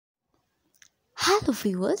Hello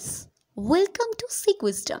viewers, welcome to Seek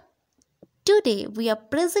Wisdom. Today we are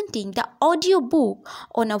presenting the audiobook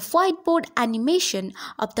on a whiteboard animation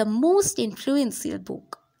of the most influential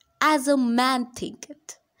book, As a Man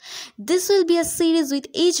Thinketh. This will be a series with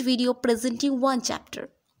each video presenting one chapter.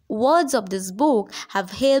 Words of this book have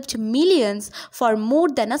helped millions for more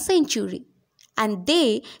than a century, and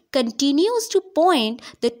they continues to point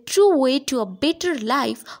the true way to a better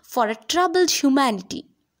life for a troubled humanity.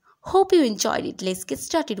 Hope you enjoyed it. Let's get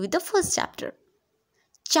started with the first chapter.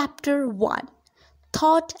 Chapter 1,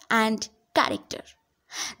 Thought and Character.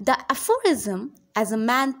 The aphorism, as a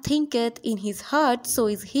man thinketh in his heart, so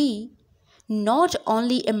is he, not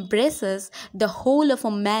only embraces the whole of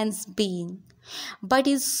a man's being, but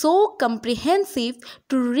is so comprehensive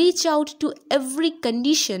to reach out to every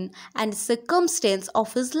condition and circumstance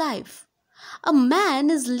of his life. A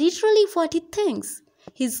man is literally what he thinks,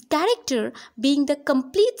 his character being the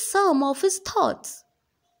complete sum of his thoughts.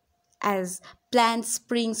 As plant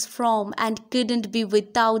springs from and couldn't be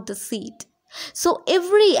without the seed, so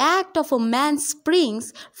every act of a man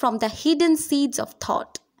springs from the hidden seeds of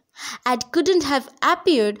thought and couldn't have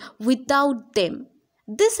appeared without them.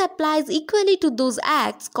 This applies equally to those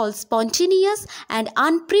acts called spontaneous and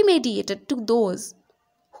unpremeditated to those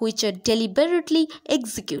which are deliberately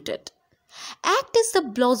executed. Act is the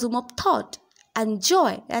blossom of thought, and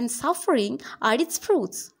joy and suffering are its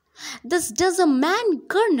fruits. Thus does a man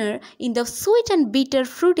garner in the sweet and bitter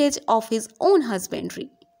fruitage of his own husbandry.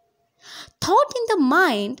 Thought in the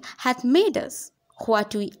mind hath made us.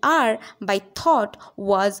 What we are by thought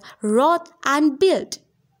was wrought and built.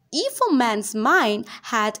 If a man's mind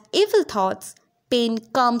hath evil thoughts, pain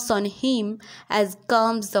comes on him as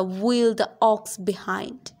comes the wheel the ox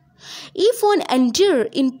behind. If one endure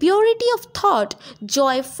in purity of thought,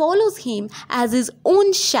 joy follows him as his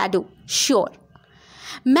own shadow, sure.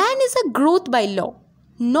 Man is a growth by law,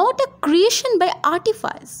 not a creation by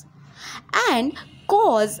artifice. And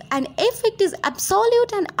cause and effect is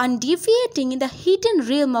absolute and undeviating in the hidden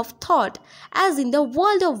realm of thought as in the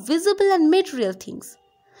world of visible and material things.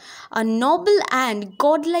 A noble and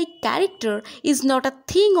godlike character is not a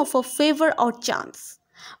thing of a favor or chance,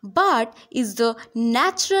 but is the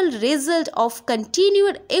natural result of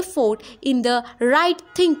continued effort in the right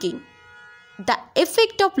thinking, the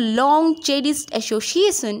effect of long cherished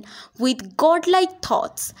association with godlike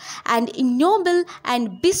thoughts and ignoble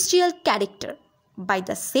and bestial character. By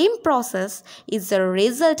the same process is the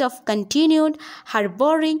result of continued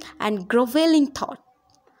harboring and groveling thought.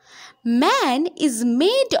 Man is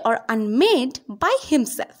made or unmade by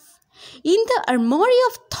himself. In the armory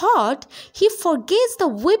of thought, he forgets the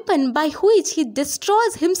weapon by which he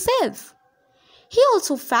destroys himself. He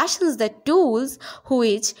also fashions the tools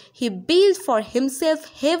which he builds for himself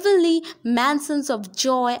heavenly mansions of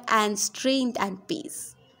joy and strength and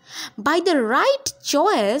peace. By the right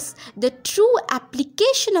choice, the true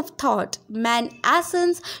application of thought, man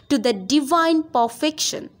ascends to the divine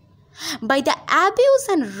perfection. By the abuse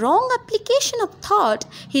and wrong application of thought,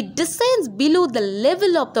 he descends below the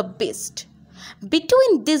level of the beast.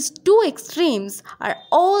 Between these two extremes are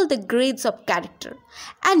all the grades of character,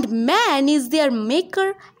 and man is their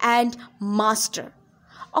maker and master.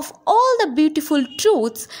 Of all the beautiful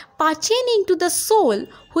truths pertaining to the soul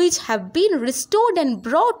which have been restored and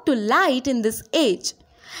brought to light in this age,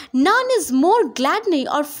 none is more gladdening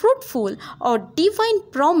or fruitful or divine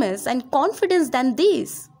promise and confidence than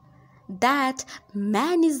this, that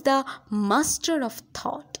man is the master of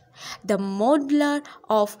thought, the modeler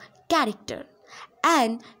of character,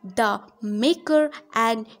 and the maker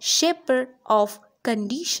and shaper of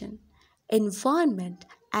condition, environment,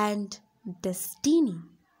 and destiny.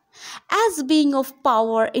 As being of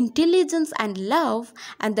power, intelligence, and love,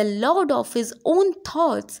 and the lord of his own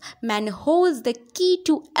thoughts, man holds the key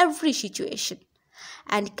to every situation,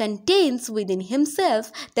 and contains within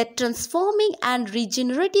himself that transforming and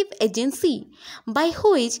regenerative agency by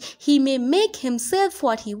which he may make himself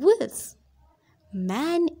what he wills.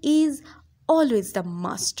 Man is always the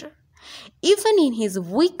master, even in his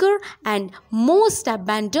weaker and most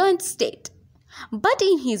abandoned state. But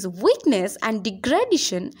in his weakness and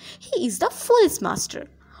degradation, he is the fullest master,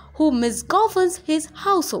 who misgoverns his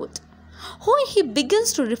household. When he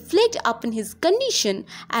begins to reflect upon his condition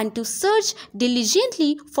and to search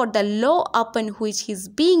diligently for the law upon which his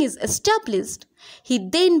being is established, he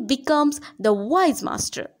then becomes the wise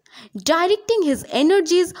master, directing his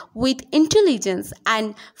energies with intelligence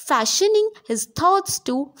and fashioning his thoughts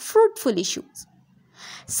to fruitful issues.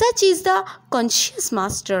 Such is the conscious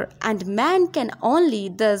master, and man can only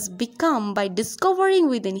thus become by discovering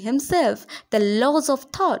within himself the laws of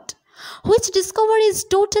thought, which discovery is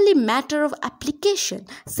totally matter of application,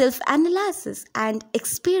 self-analysis and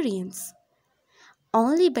experience.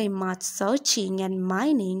 Only by much searching and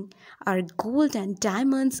mining are gold and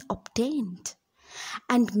diamonds obtained.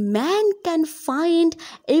 And man can find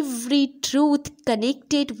every truth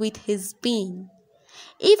connected with his being,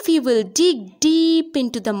 if he will dig deep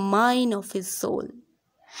into the mine of his soul,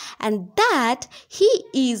 and that he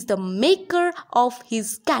is the maker of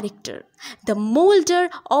his character, the molder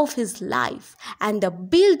of his life, and the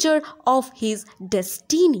builder of his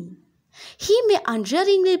destiny. He may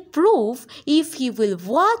unerringly prove if he will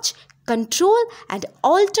watch, control, and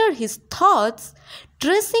alter his thoughts,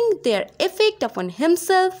 tracing their effect upon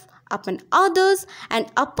himself, upon others,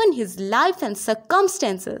 and upon his life and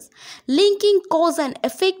circumstances, linking cause and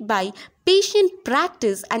effect by patient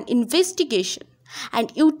practice and investigation,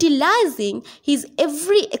 and utilizing his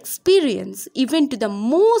every experience, even to the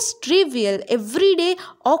most trivial everyday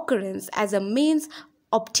occurrence, as a means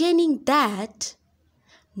obtaining that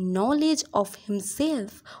knowledge of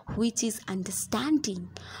himself which is understanding,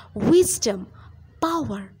 wisdom,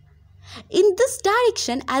 power. In this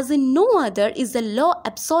direction, as in no other, is the law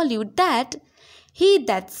absolute that he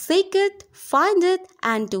that seeketh findeth,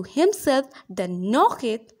 and to himself that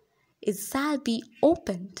knocketh it shall be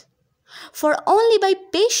opened. For only by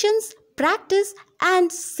patience, practice,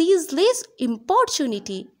 and ceaseless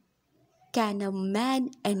importunity can a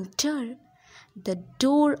man enter the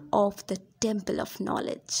door of the temple of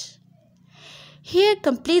knowledge. Here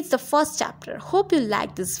completes the first chapter. Hope you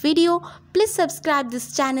like this video. Please subscribe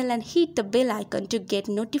this channel and hit the bell icon to get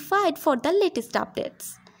notified for the latest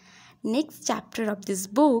updates. Next chapter of this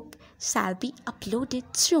book shall be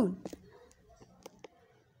uploaded soon.